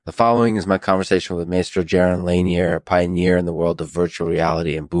The following is my conversation with Maestro Jaron Lanier, a pioneer in the world of virtual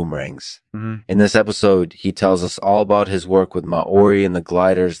reality and boomerangs. In this episode, he tells us all about his work with Maori and the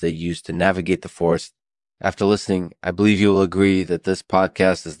gliders they use to navigate the forest. After listening, I believe you will agree that this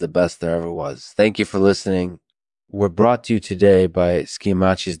podcast is the best there ever was. Thank you for listening. We're brought to you today by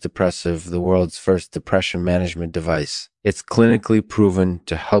Skimachi's Depressive, the world's first depression management device. It's clinically proven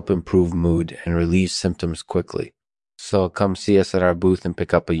to help improve mood and relieve symptoms quickly. So come see us at our booth and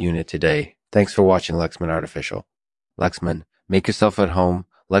pick up a unit today. Thanks for watching Lexman Artificial. Lexman, make yourself at home.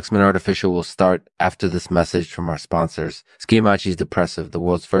 Lexman Artificial will start after this message from our sponsors. Skimachi's Depressive, the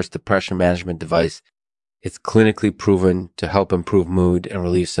world's first depression management device. It's clinically proven to help improve mood and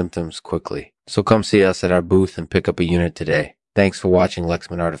relieve symptoms quickly. So come see us at our booth and pick up a unit today. Thanks for watching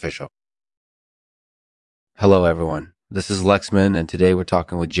Lexman Artificial. Hello, everyone. This is Lexman, and today we're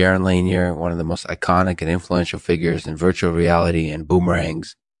talking with Jaron Lanier, one of the most iconic and influential figures in virtual reality and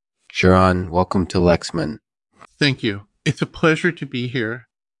boomerangs. Jaron, welcome to Lexman. Thank you. It's a pleasure to be here.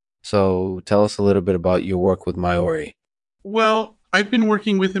 So tell us a little bit about your work with Maori. Well, I've been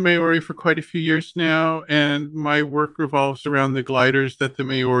working with the Maori for quite a few years now, and my work revolves around the gliders that the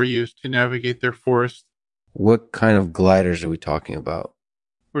Maori use to navigate their forest. What kind of gliders are we talking about?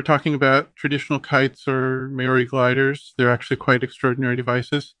 We're talking about traditional kites or Maori gliders. They're actually quite extraordinary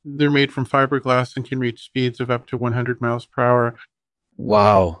devices. They're made from fiberglass and can reach speeds of up to 100 miles per hour.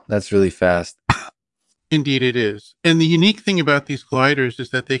 Wow, that's really fast. Indeed, it is. And the unique thing about these gliders is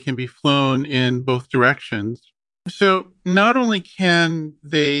that they can be flown in both directions. So not only can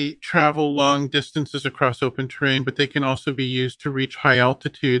they travel long distances across open terrain, but they can also be used to reach high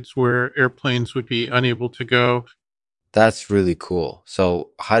altitudes where airplanes would be unable to go. That's really cool. So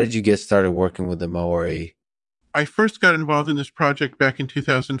how did you get started working with the Maori? I first got involved in this project back in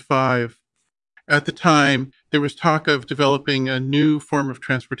 2005. At the time, there was talk of developing a new form of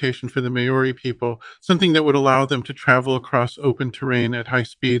transportation for the Maori people, something that would allow them to travel across open terrain at high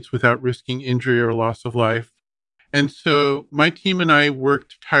speeds without risking injury or loss of life. And so my team and I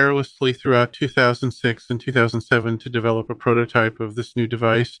worked tirelessly throughout 2006 and 2007 to develop a prototype of this new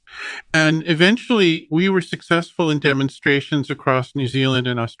device. And eventually we were successful in demonstrations across New Zealand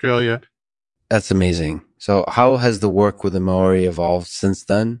and Australia. That's amazing. So how has the work with the Maori evolved since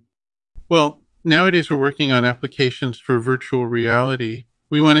then? Well, nowadays we're working on applications for virtual reality.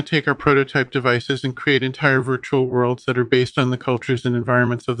 We want to take our prototype devices and create entire virtual worlds that are based on the cultures and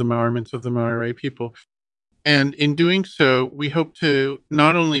environments of the Maori people. And in doing so, we hope to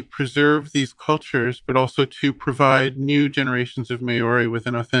not only preserve these cultures, but also to provide new generations of Maori with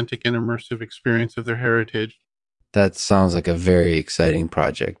an authentic and immersive experience of their heritage. That sounds like a very exciting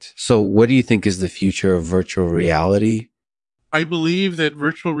project. So what do you think is the future of virtual reality? I believe that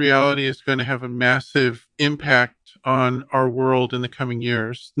virtual reality is going to have a massive impact on our world in the coming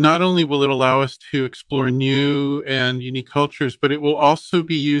years. Not only will it allow us to explore new and unique cultures, but it will also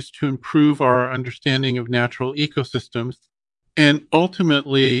be used to improve our understanding of natural ecosystems. And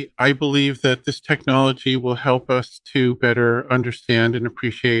ultimately, I believe that this technology will help us to better understand and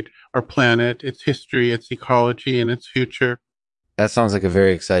appreciate our planet, its history, its ecology, and its future. That sounds like a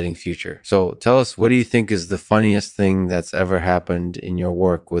very exciting future. So tell us, what do you think is the funniest thing that's ever happened in your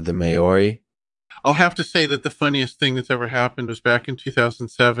work with the Maori? I'll have to say that the funniest thing that's ever happened was back in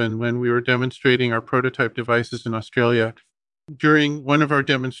 2007 when we were demonstrating our prototype devices in Australia. During one of our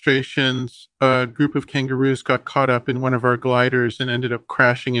demonstrations, a group of kangaroos got caught up in one of our gliders and ended up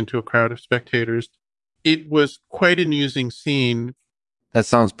crashing into a crowd of spectators. It was quite an amusing scene. That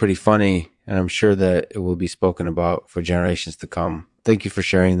sounds pretty funny, and I'm sure that it will be spoken about for generations to come. Thank you for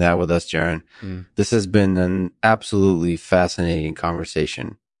sharing that with us, Jaron. This has been an absolutely fascinating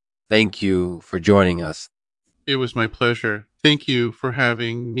conversation. Thank you for joining us. It was my pleasure. Thank you for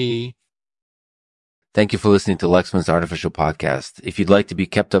having me. Thank you for listening to Lexman's Artificial Podcast. If you'd like to be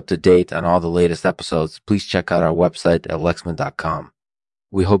kept up to date on all the latest episodes, please check out our website at lexman.com.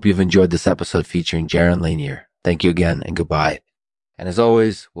 We hope you've enjoyed this episode featuring Jaron Lanier. Thank you again, and goodbye. And as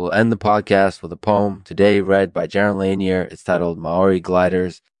always, we'll end the podcast with a poem today read by Jaron Lanier. It's titled Maori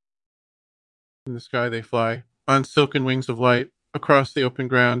Gliders. In the sky they fly, on silken wings of light, across the open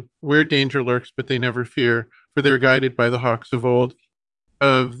ground, where danger lurks but they never fear, for they're guided by the hawks of old,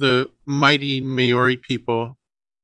 of the mighty Maori people.